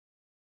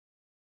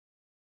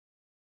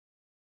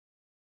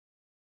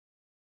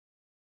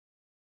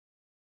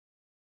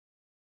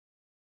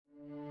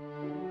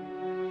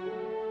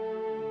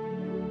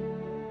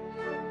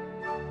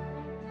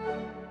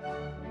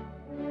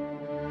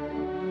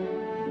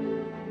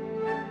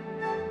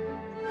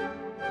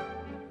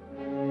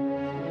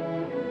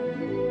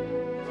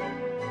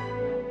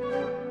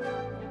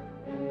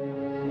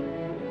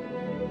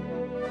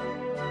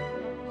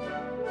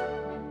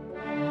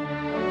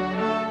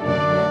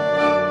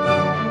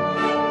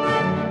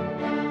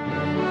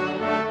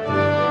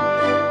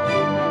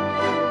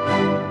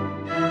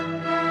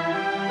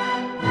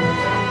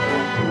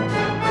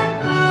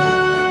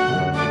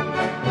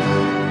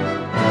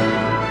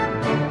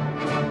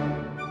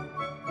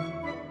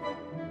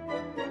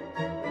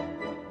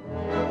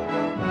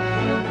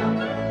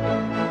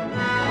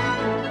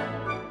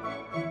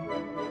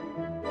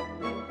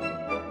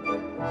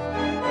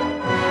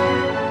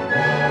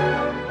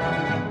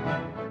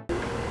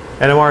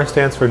NMR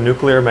stands for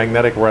nuclear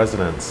magnetic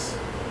resonance.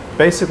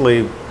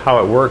 Basically,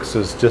 how it works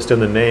is just in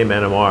the name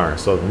NMR,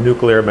 so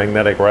nuclear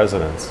magnetic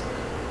resonance.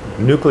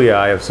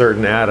 Nuclei of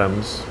certain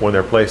atoms, when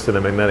they're placed in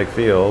a magnetic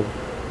field,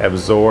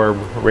 absorb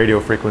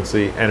radio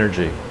frequency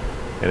energy.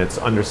 And it's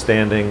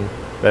understanding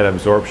that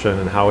absorption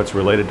and how it's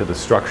related to the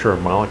structure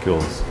of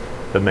molecules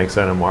that makes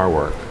NMR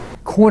work.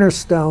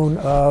 Cornerstone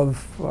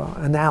of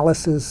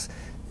analysis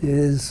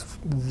is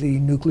the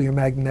nuclear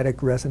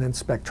magnetic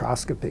resonance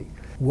spectroscopy.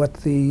 What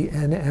the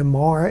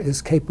NMR is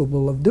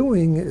capable of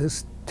doing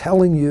is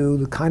telling you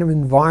the kind of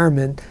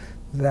environment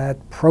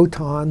that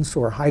protons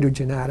or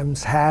hydrogen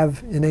atoms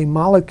have in a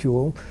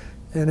molecule.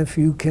 And if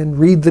you can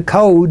read the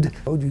code,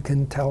 you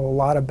can tell a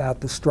lot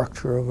about the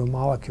structure of a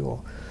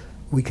molecule.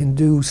 We can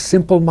do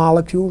simple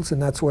molecules, and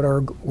that's what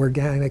our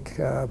organic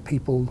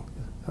people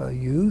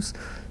use.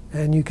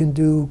 And you can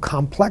do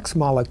complex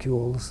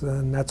molecules,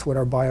 and that's what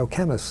our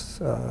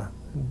biochemists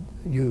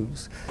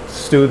use.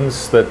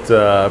 Students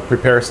that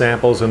prepare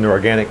samples in their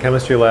organic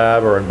chemistry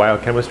lab or in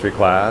biochemistry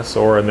class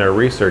or in their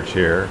research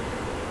here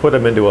put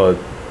them into an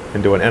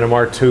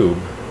NMR tube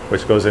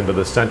which goes into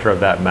the center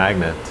of that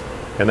magnet,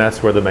 and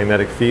that's where the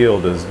magnetic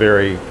field is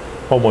very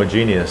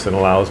homogeneous and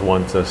allows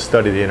one to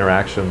study the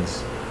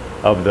interactions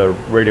of the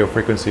radio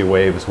frequency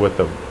waves with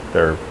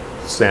their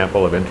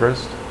sample of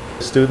interest.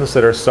 Students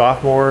that are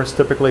sophomores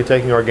typically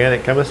taking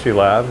organic chemistry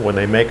lab, when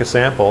they make a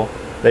sample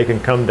they can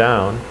come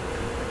down,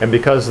 and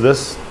because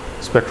this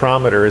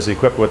spectrometer is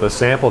equipped with a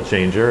sample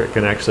changer, it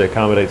can actually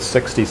accommodate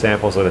 60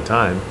 samples at a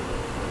time.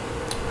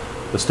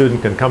 The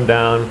student can come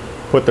down,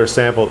 put their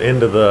sample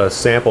into the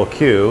sample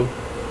queue,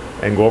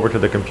 and go over to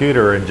the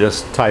computer and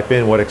just type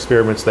in what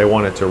experiments they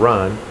want it to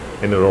run,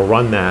 and it'll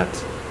run that,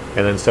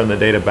 and then send the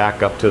data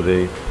back up to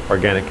the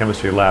organic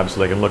chemistry lab so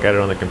they can look at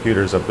it on the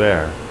computers up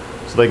there.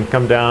 So they can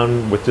come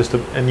down with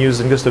and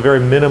using just a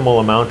very minimal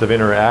amount of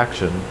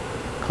interaction,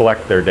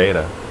 collect their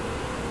data.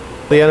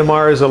 The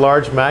NMR is a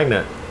large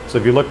magnet, so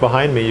if you look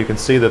behind me you can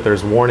see that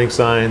there's warning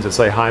signs that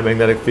say high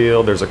magnetic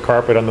field. There's a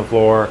carpet on the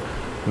floor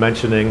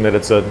mentioning that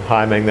it's a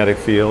high magnetic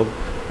field.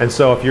 And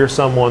so if you're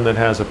someone that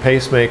has a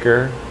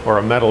pacemaker or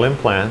a metal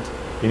implant,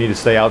 you need to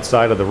stay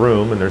outside of the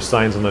room, and there's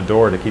signs on the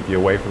door to keep you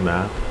away from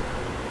that.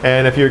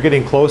 And if you're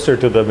getting closer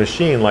to the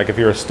machine, like if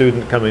you're a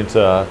student coming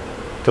to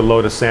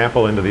load a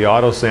sample into the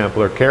auto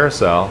sampler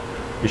carousel,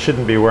 you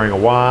shouldn't be wearing a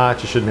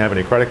watch, you shouldn't have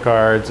any credit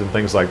cards and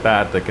things like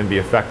that that can be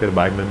affected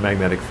by the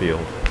magnetic field.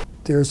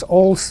 There's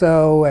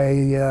also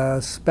a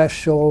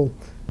special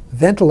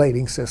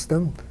ventilating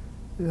system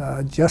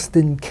just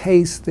in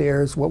case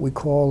there's what we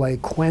call a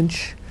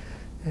quench,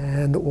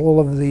 and all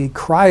of the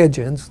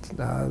cryogens,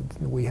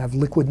 we have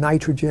liquid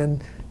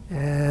nitrogen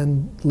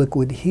and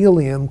liquid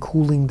helium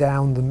cooling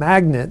down the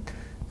magnet.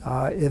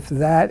 If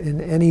that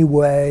in any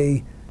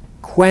way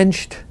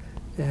quenched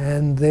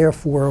and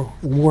therefore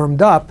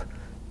warmed up,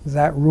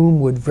 that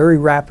room would very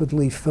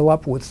rapidly fill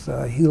up with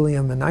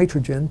helium and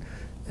nitrogen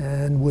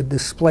and would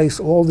displace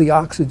all the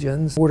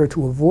oxygens. In order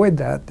to avoid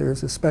that,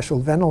 there's a special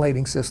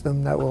ventilating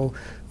system that will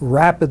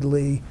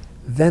rapidly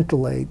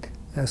ventilate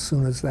as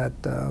soon as that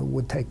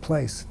would take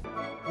place.